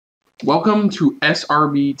Welcome to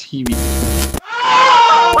SRB TV.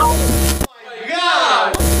 Oh my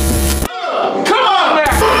God! Come on, man!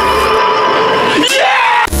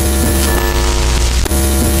 Yeah!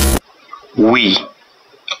 We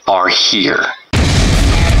are here.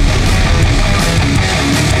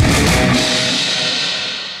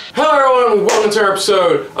 Hello everyone, welcome to our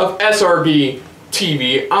episode of SRB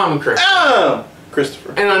TV. I'm Chris.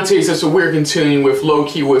 Christopher. And on today's episode, we're continuing with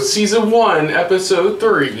Loki with Season 1, Episode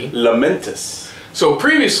 3. Lamentis. So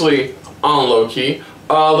previously on Loki,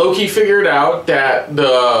 Loki figured out that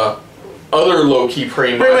the other Loki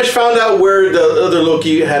pretty much found out where the other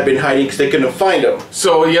Loki had been hiding because they couldn't find him.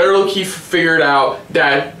 So the other Loki figured out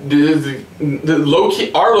that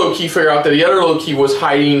our Loki figured out that the other Loki was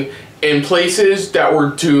hiding in places that were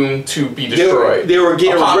doomed to be destroyed. They were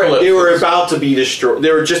about to be destroyed.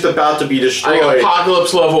 They were just about to be destroyed. Like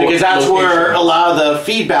apocalypse level. Because that's location. Where a lot of the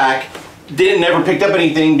feedback never picked up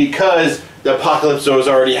anything because the apocalypse was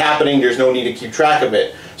already happening. There's no need to keep track of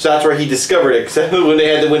it. So that's where he discovered it. Because when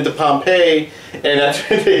they went to Pompeii, and that's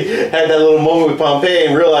when they had that little moment with Pompeii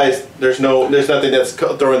and realized there's nothing that's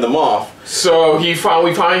throwing them off. So we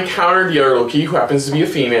finally encountered the other Loki, who happens to be a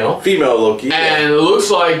female. Female Loki. And it looks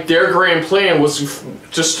like their grand plan was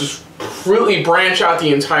just to really branch out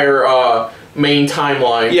the entire main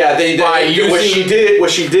timeline. Yeah, what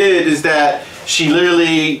she did is that she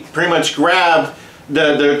literally pretty much grabbed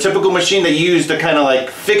the typical machine they used to kind of like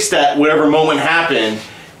fix that whatever moment happened,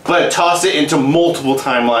 but tossed it into multiple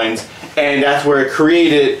timelines, and that's where it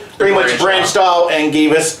created pretty much branched out and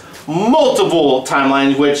gave us multiple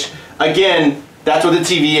timelines, which again, that's what the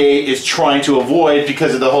TVA is trying to avoid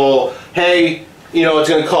because of the whole, hey, you know, it's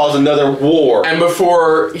going to cause another war. And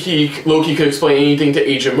before Loki could explain anything to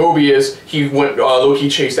Agent Mobius, Loki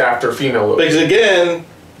chased after female Loki. Because again,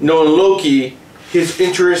 knowing Loki, his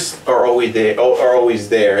interests are always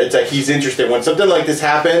there. It's like he's interested. When something like this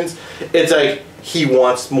happens, it's like he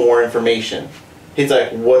wants more information. It's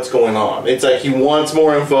like, what's going on? It's like he wants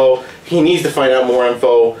more info. He needs to find out more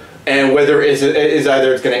info. And whether it's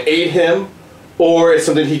either it's going to aid him or it's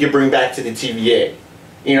something he could bring back to the TVA.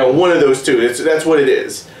 You know, one of those two. That's what it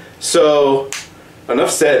is. So,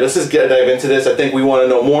 enough said. Let's just dive into this. I think we want to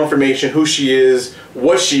know more information, who she is,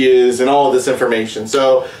 what she is, and all of this information.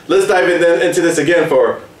 So, let's dive into this again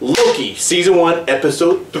for Loki, Season 1,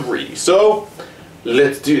 Episode 3. So,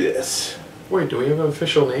 let's do this. Wait, do we have an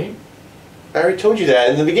official name? I already told you that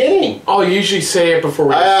in the beginning. Oh, you usually say it before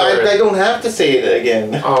we get started. I don't have to say it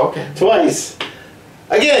again. Oh, okay. Twice.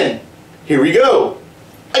 Again. Here we go.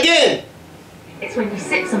 Again. It's when you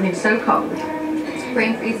sip something so cold. It's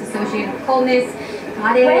brain freeze associated with coldness.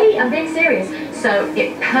 Got it? Wait, I'm being serious. So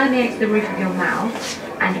it permeates the roof of your mouth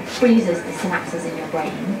and it freezes the synapses in your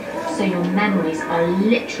brain. So your memories are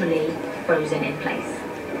literally frozen in place.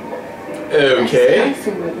 Okay. That's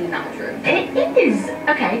absolutely not true. It is.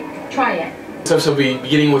 Okay, try it. So we'll be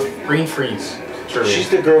beginning with brain freeze. She's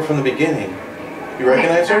the girl from the beginning. You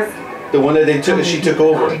recognize her? The one that she took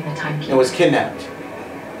over and was kidnapped.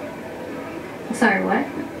 Sorry, what?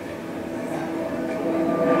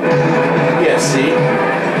 Yeah, see?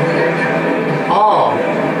 Oh.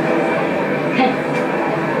 Hey.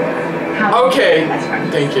 Okay.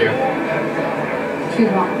 Thank you. Too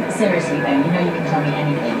long. Seriously though, you know you can tell me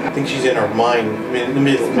anything. I think she's in her mind,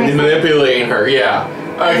 Manipulating her, yeah.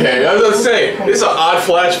 Okay, I was gonna say, this is an odd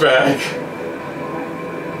flashback.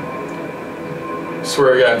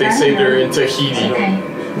 Swear to God, they saved her in Tahiti. Okay.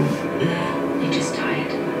 You just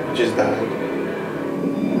died. You just died.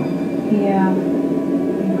 Yeah.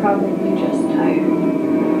 You're probably just tired.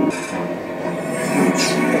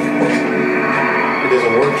 It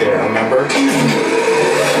doesn't work there, remember?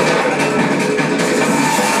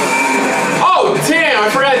 Oh, damn! I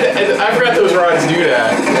forgot those rods do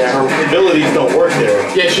that. Yeah, her abilities don't work there.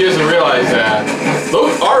 Yeah, she doesn't realize that.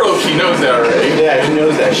 Our Loki knows that already. Yeah, he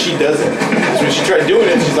knows that. She doesn't. So when she tried doing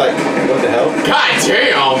it, she's like, what the hell? God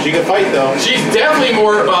damn! She can fight though. She's definitely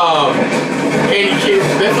more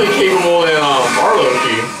definitely capable than our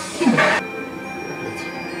Loki.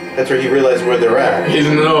 That's where he realized where they're at. His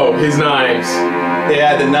knives. They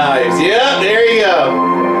had the knives. Yeah, there you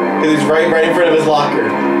go. It was right in front of his locker.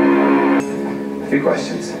 Few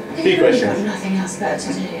questions. Few questions. Nothing else better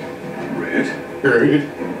to do. Rude.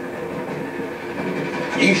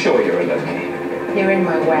 You sure you're a Loki? You're in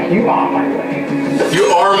my way. You are my way. You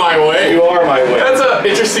are my way? You are my way. That's an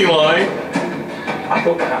interesting line. I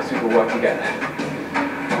thought perhaps we could work together.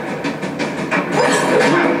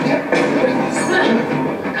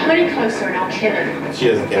 Come any closer and I'll kill him. She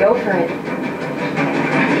doesn't care. Go for it.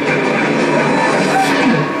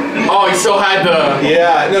 Oh, he still had the...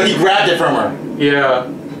 Yeah, no, he grabbed it from her. Yeah.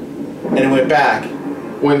 and it went back.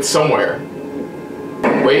 Went somewhere.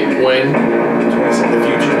 Wait, when? It's in the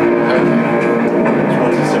future. Okay.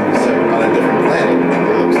 2077 on a different planet,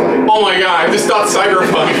 it looks like. Oh my god, I just thought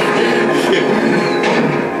cyberpunk.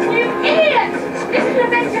 You idiot! This is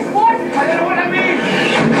Lamentis 1! I don't know what that means!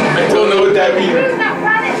 I don't know what that means. Move that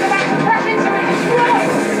planet's about to crash into and destroy!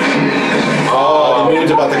 Oh, the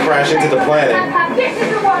moon's about to crash into the planet. This is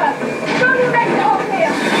the work! Don't make it off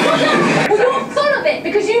here! Well, you're full of it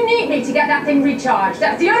because you need me to get that thing recharged.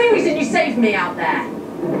 That's the only reason you saved me out there.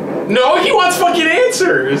 No, he wants fucking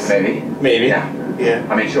answers. Maybe. Maybe. Yeah.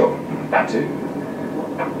 I mean, sure. That too.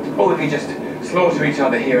 Or if we just slaughter each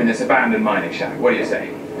other here in this abandoned mining shack. What do you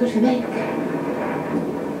say? Good for me.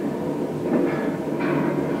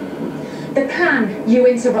 The plan you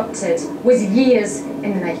interrupted was years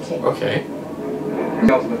in the making. Okay.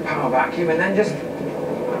 The ultimate power vacuum and then just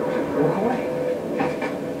walk away.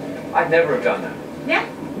 I'd never have done that. Yeah?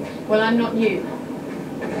 Well, I'm not you.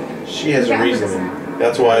 She has a Yeah, reason.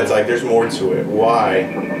 That's why it's like there's more to it. Why?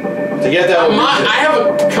 To get that. I have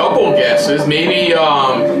a couple guesses. Maybe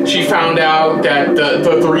she found out that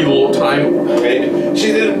the three little time. Maybe she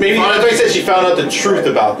did. Maybe that's why I said she found out the truth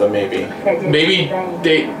about them. Maybe. Maybe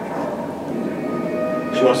they.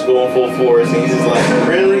 She wants to go in full force, and he's just like,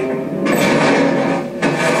 really?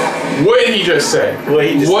 What did he just say? What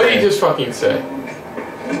did he just fucking say?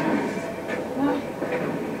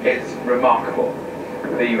 It's remarkable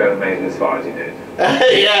that you ever made it as far as you did.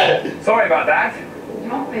 Yeah. Sorry about that.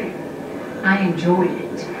 I enjoyed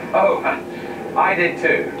it. Oh, I did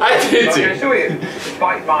too. I did I too. can assure you,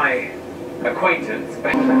 despite my acquaintance.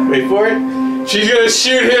 Wait for it. She's gonna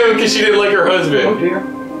shoot him because she didn't like her Oh husband. dear.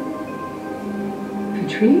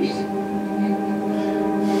 Patrice?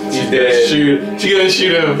 She's gonna shoot. She's gonna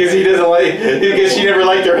shoot him. Because he doesn't like. Because she never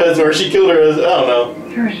liked her husband, or she killed her husband. I don't know.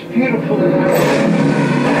 You're as beautiful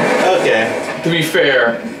Okay. To be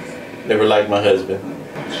fair, Never liked my husband.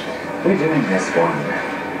 We're doing this one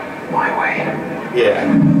my way. Yeah.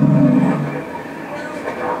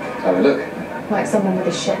 Have a look. like someone with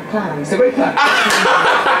a shit plan. It's a great plan.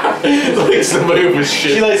 Like somebody with She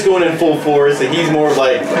shit. likes going in full force, and he's more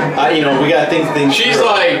like, you know, we got things. She's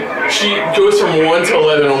like, she goes from 1 to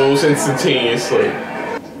 11 almost instantaneously.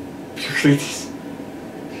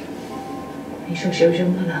 You sure she was your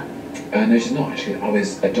mother? No, she's not actually. I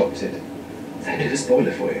was adopted. Is that a bit of a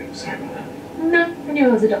spoiler for you? Sorry about that. No, I knew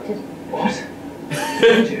I was adopted. What?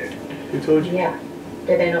 Who told you? Who told you? Yeah.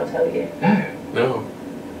 Did they not tell you? No. No.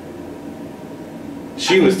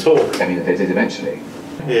 She was told. I mean, they did eventually.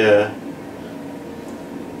 Yeah.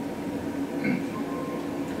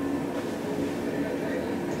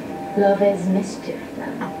 Love is mischief,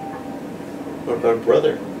 then. What about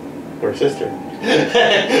brother or sister?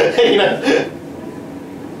 You know.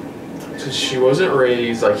 So she wasn't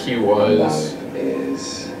raised like he was. Love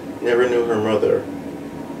is... Never knew her mother.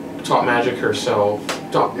 Taught magic herself.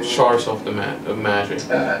 Taught herself the of magic.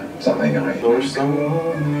 something I... Or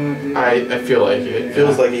someone. I feel like it. It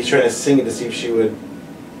feels like he's trying to sing it to see if she would.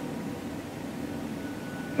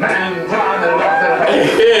 Man,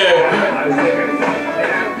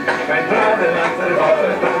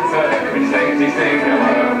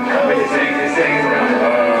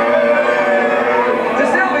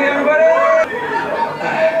 Just help me, everybody!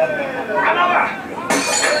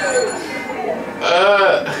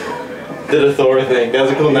 Did a Thor thing. That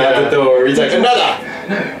was a cool nod to Thor. He's like, another!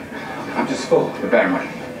 No, I'm just full, but bear in mind,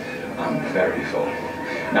 I'm very full.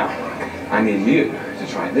 Now, I need you to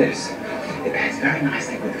try this. It pairs very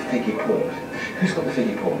nicely with the figgy port. Who's got the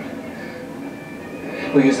figgy port?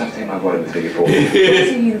 Well, you just have to take my word with the figgy port.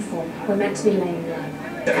 It's a uniform. We're meant to be laying low.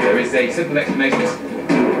 There is a simple explanation.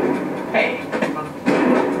 Hey.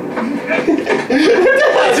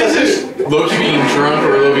 Is this just Loki being drunk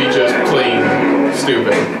or Loki just plain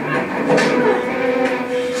stupid?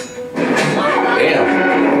 Damn.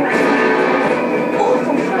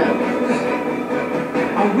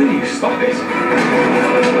 Oh, will you stop it? I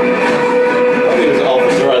think it was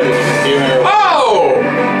Officer. I think it was Hero. Oh!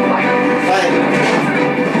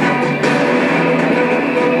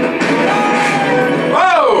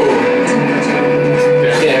 Oh!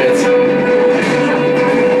 Damn it.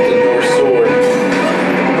 The Norse sword.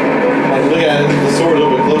 Like, look at it. The sword a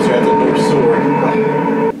little bit closer at the Norse sword.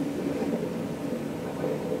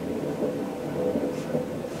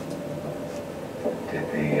 Did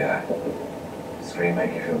the screen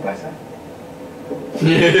make you feel better?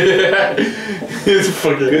 It's a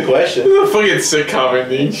fucking Good question. It's a fucking sitcom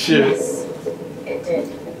ending shit. Yes, it did.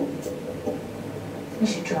 You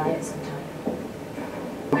should try it sometime.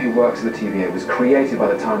 Who works at the TVA was created by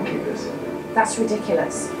the Timekeepers. That's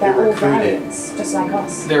ridiculous. They're all variants, just like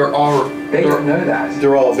us. They don't know that.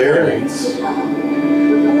 They're all variants.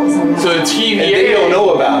 So the TVA. And they don't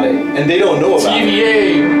know about it. And they don't know about it.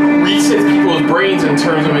 TVA resets people's brains and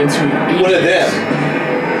turns them into agents. One of them.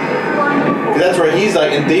 That's where he's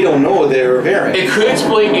like, and they don't know they're a variant. It could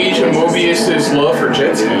explain Agent Mobius's love for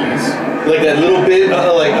jet skis. Like that little bit,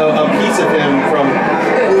 like a piece of him from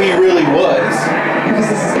who he really was.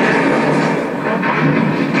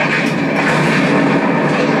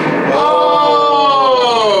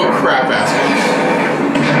 Oh, crap assholes.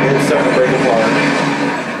 It's starting to break apart.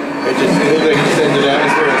 It looked like it just entered the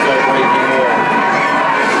atmosphere and started breaking more.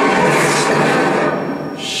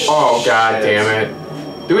 Oh, god damn it.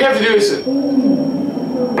 Do we have to do this?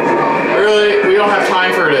 Really? We don't have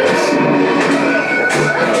time for this.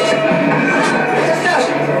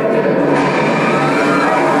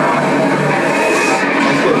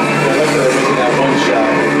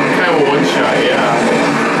 Kind of a one shot, yeah.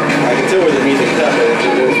 I can tell where the music cut, but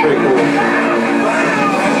it was pretty cool.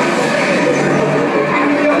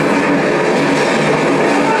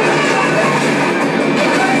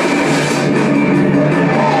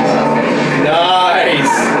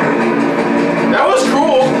 Nice! That was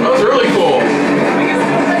cool. That was really cool.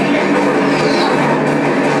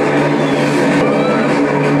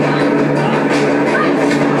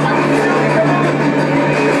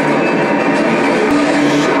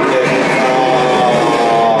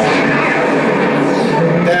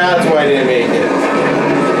 That's why I didn't make it.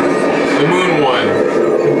 The moon won.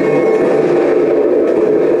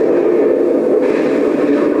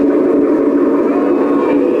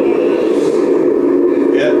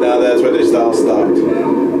 Yep, now that's where their style stopped.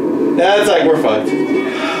 That's like, we're fucked.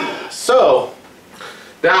 So.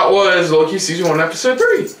 That was Loki Season 1, Episode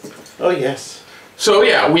 3. Oh, yes. So,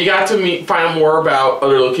 yeah, we got to find out more about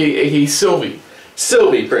other Loki, aka Sylvie.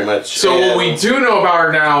 Sylvie, pretty much. So what we do know about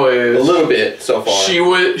her now is a little bit so far. She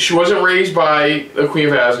wasn't raised by the Queen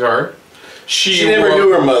of Asgard. She never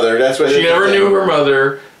knew her mother. That's what she never knew her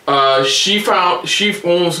mother. She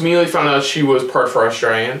almost immediately found out she was part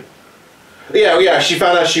Australian. Yeah. She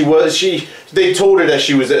found out she was. They told her that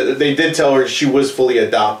she was. They did tell her she was fully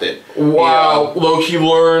adopted. While Loki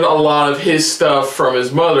learned a lot of his stuff from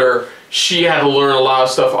his mother, she had to learn a lot of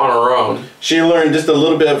stuff on her own. She learned just a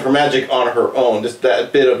little bit of her magic on her own, just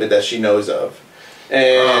that bit of it that she knows of,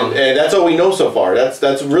 and that's all we know so far.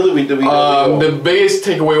 That's really we know. The biggest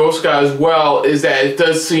takeaway we also got as well is that it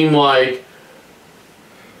does seem like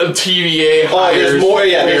a TVA hires. There's more.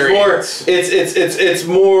 Yeah, variants. There's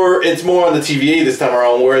more. It's more on the TVA this time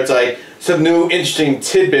around, where it's like some new interesting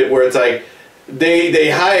tidbit where it's like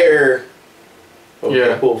they hire.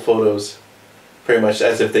 Cool photos. Pretty much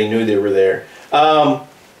as if they knew they were there.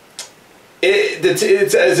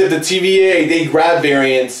 It's as if the TVA, they grab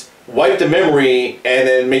variants, wipe the memory, and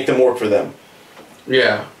then make them work for them.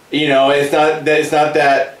 Yeah. You know, it's not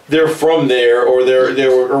that they're from there or they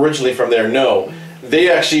were originally from there. No, they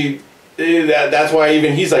actually. That's why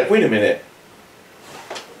even he's like, wait a minute.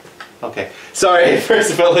 Okay, sorry. At first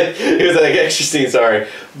it felt like it was like extra sorry,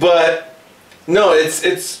 but no,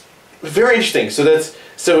 it's very interesting.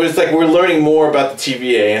 So it's like we're learning more about the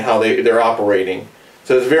TVA and how they're operating.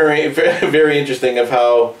 So it's very, very, very interesting of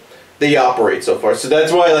how they operate so far. So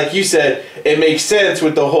that's why, like you said, it makes sense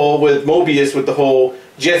with Mobius with the whole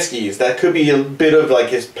jet skis. That could be a bit of like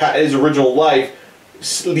his original life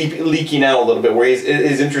leaking out a little bit, where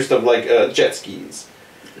his interest of like jet skis.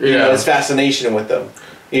 Yeah. You know, his fascination with them.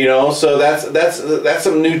 You know, so that's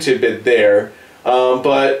some new tidbit there.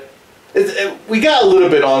 But we got a little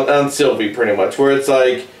bit on Sylvie pretty much, where it's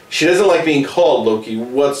like she doesn't like being called Loki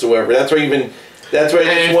whatsoever. That's one thing.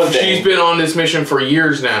 She's been on this mission for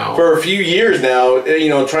years now. For a few years now, you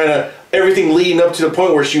know, everything leading up to the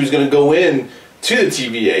point where she was going to go in to the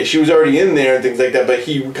TVA. She was already in there and things like that, but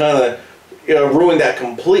he kind of ruined that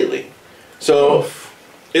completely. So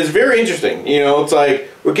it's very interesting. You know, it's like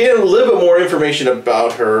we're getting a little bit more information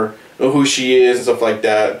about her, who she is and stuff like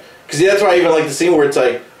that. Because that's why I even like the scene where it's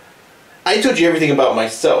like, I told you everything about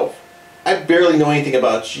myself. I barely know anything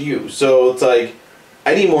about you. So it's like,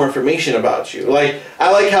 I need more information about you. Like,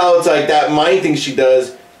 I like how it's like that mind thing she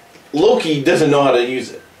does, Loki doesn't know how to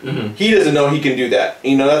use it. Mm-hmm. He doesn't know he can do that.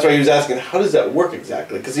 You know, that's why he was asking, how does that work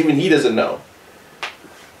exactly? Because even he doesn't know.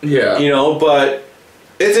 Yeah. You know, but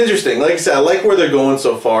it's interesting. Like I said, I like where they're going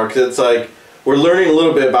so far, because it's like, we're learning a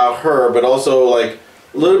little bit about her, but also like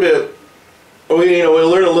a little bit, we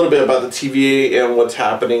learn a little bit about the TVA and what's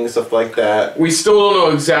happening, stuff like that. We still don't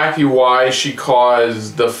know exactly why she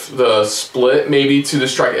caused the split, maybe to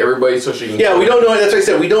distract everybody so she can... Yeah, we don't know, that's what I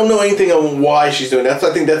said, we don't know anything on why she's doing that. So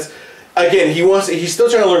I think that's again, he's still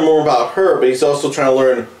trying to learn more about her, but he's also trying to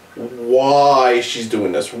learn why she's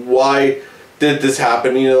doing this. Why did this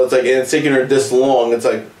happen? You know, it's like, and it's taking her this long. It's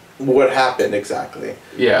like, what happened exactly?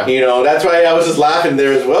 Yeah. You know, that's why I was just laughing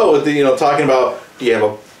there as well with the, you know, talking about, do you have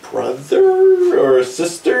a brother or a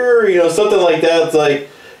sister? You know, something like that. It's like,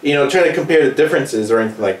 you know, trying to compare the differences or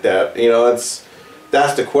anything like that. You know, that's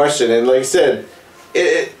the question. And like I said,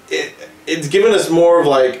 it's given us more of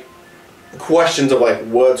like questions of like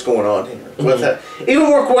what's going on here. What's that? Even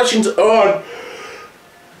more questions on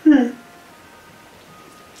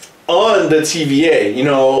the TVA, you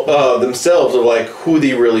know, themselves of like who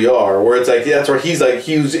they really are. Where it's like that's where he's like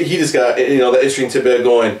he just got, you know, the interesting tidbit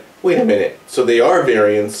going, wait a minute, so they are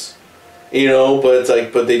variants, you know, but it's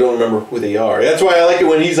like, but they don't remember who they are. That's why I like it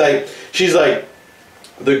when he's like, she's like,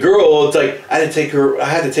 the girl, it's like I had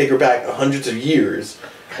to take her back hundreds of years.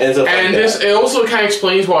 And stuff like this, it also kind of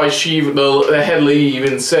explains why the head lady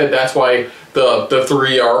even said that's why the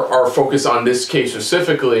three are focused on this case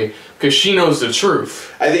specifically, because she knows the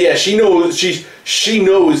truth. I think, yeah, she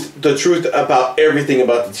knows the truth about everything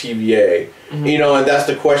about the TVA. You know, and that's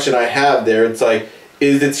the question I have there. It's like,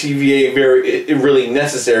 is the TVA really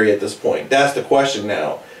necessary at this point? That's the question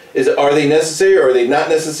now. Are they necessary or are they not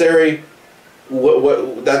necessary?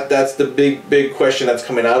 That's the big question that's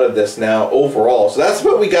coming out of this now overall. So that's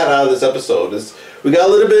what we got out of this episode. Is we got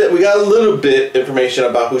a little bit information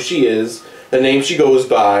about who she is, the name she goes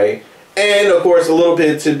by, and of course a little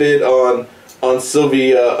bit tidbit on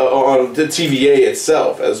Sylvia, on the TVA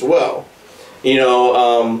itself as well. You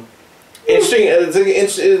know,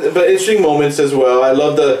 interesting moments as well. I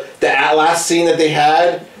love the last scene that they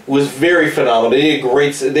had. Was very phenomenal. They did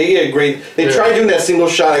great. They tried doing that single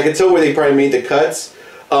shot. I could tell where they probably made the cuts.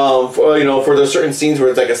 For the certain scenes where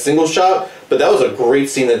it's like a single shot. But that was a great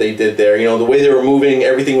scene that they did there. You know, the way they were moving,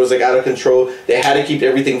 everything was like out of control. They had to keep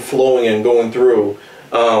everything flowing and going through.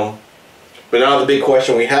 But now the big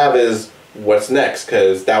question we have is what's next?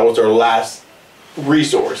 Because that was our last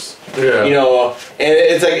resource. Yeah. You know, and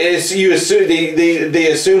it's like you assume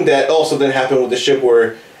they assumed that also didn't happen with the ship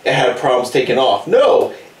where it had problems taking off.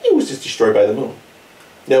 No. It was just destroyed by the moon.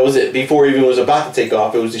 That was it. Before it even was about to take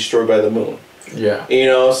off, it was destroyed by the moon. Yeah. You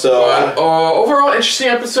know, so... overall, interesting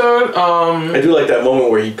episode. I do like that moment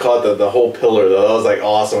where he caught the whole pillar, though. That was, like,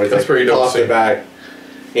 awesome. That's pretty dope. Tossed it back.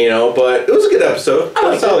 You know, but it was a good episode. It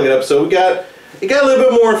was a solid good episode. We got a little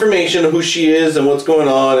bit more information of who she is and what's going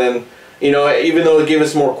on. And, you know, even though it gave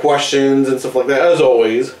us more questions and stuff like that, as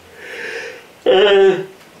always.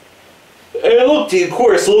 And look, of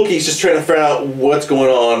course, Loki's just trying to figure out what's going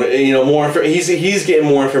on. You know, he's getting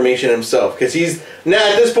more information himself because he's now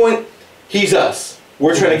at this point, he's us.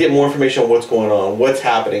 We're trying to get more information on what's going on, what's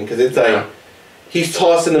happening, because it's like he's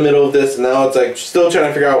tossed in the middle of this, and now it's like still trying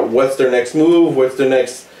to figure out what's their next move, what's their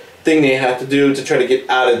next thing they have to do to try to get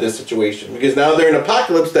out of this situation. Because now they're in an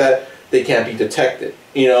apocalypse that they can't be detected.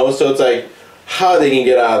 You know, so it's like how they can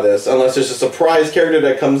get out of this unless there's a surprise character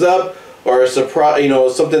that comes up. Or a surprise, you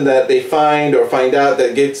know, something that they find or find out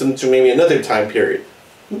that gets them to maybe another time period.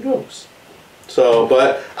 Who knows? So,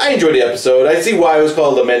 but I enjoyed the episode. I see why it was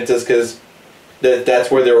called Lamentis, because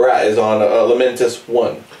that's where they were at, is on Lamentis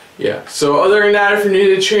 1. Yeah. So other than that, if you're new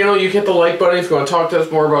to the channel, you hit the like button. If you want to talk to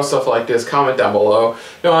us more about stuff like this, comment down below.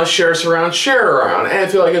 If you want to share us around, share it around. And I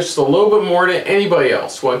feel like it's just a little bit more than anybody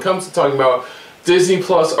else when it comes to talking about Disney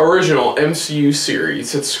Plus original MCU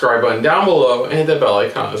series. Hit the subscribe button down below and hit that bell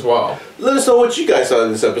icon as well. Let us know what you guys thought of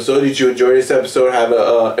this episode. Did you enjoy this episode? Have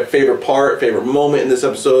a favorite part, favorite moment in this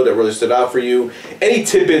episode that really stood out for you? Any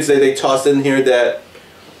tidbits that they tossed in here that,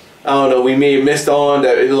 I don't know, we may have missed on,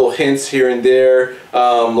 that little hints here and there.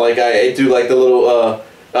 Like I do like the little,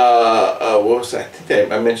 what was that? I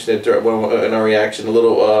think I mentioned it in our reaction, a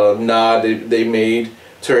little nod they made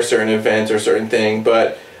to a certain event or a certain thing,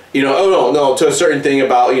 but you know, to a certain thing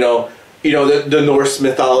about, you know, the Norse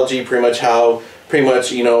mythology, pretty much how,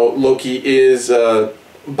 you know, Loki is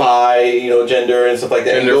bi, you know, gender and stuff like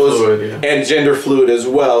that. Gender fluid, yeah. And gender fluid as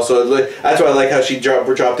well. So that's why I like how she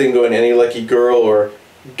dropped in going any lucky girl or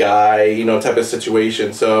guy, you know, type of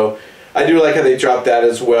situation. So I do like how they dropped that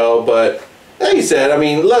as well. But like you said, I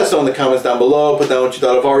mean, let us know in the comments down below. Put down what you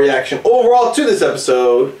thought of our reaction overall to this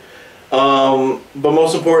episode. But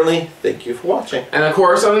most importantly, thank you for watching. And of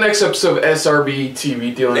course, on the next episode of SRB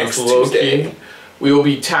TV dealing with Loki, we will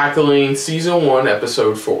be tackling Season 1,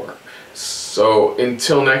 Episode 4. So,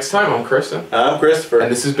 until next time, I'm Kristen. I'm Christopher.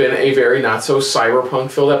 And this has been a very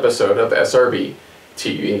not-so-cyberpunk-filled episode of SRB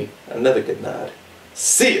TV. Another good nod.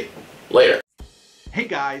 See you later. Hey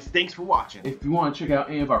guys, thanks for watching. If you want to check out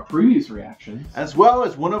any of our previous reactions, As well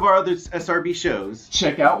as one of our other SRB shows.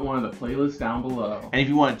 check out one of the playlists down below. And if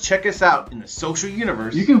you want to check us out in the social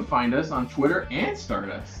universe, You can find us on Twitter and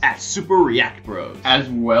Stardust, at Super React Bros. as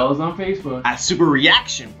well as on Facebook. At Super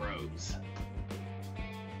Reaction Bros.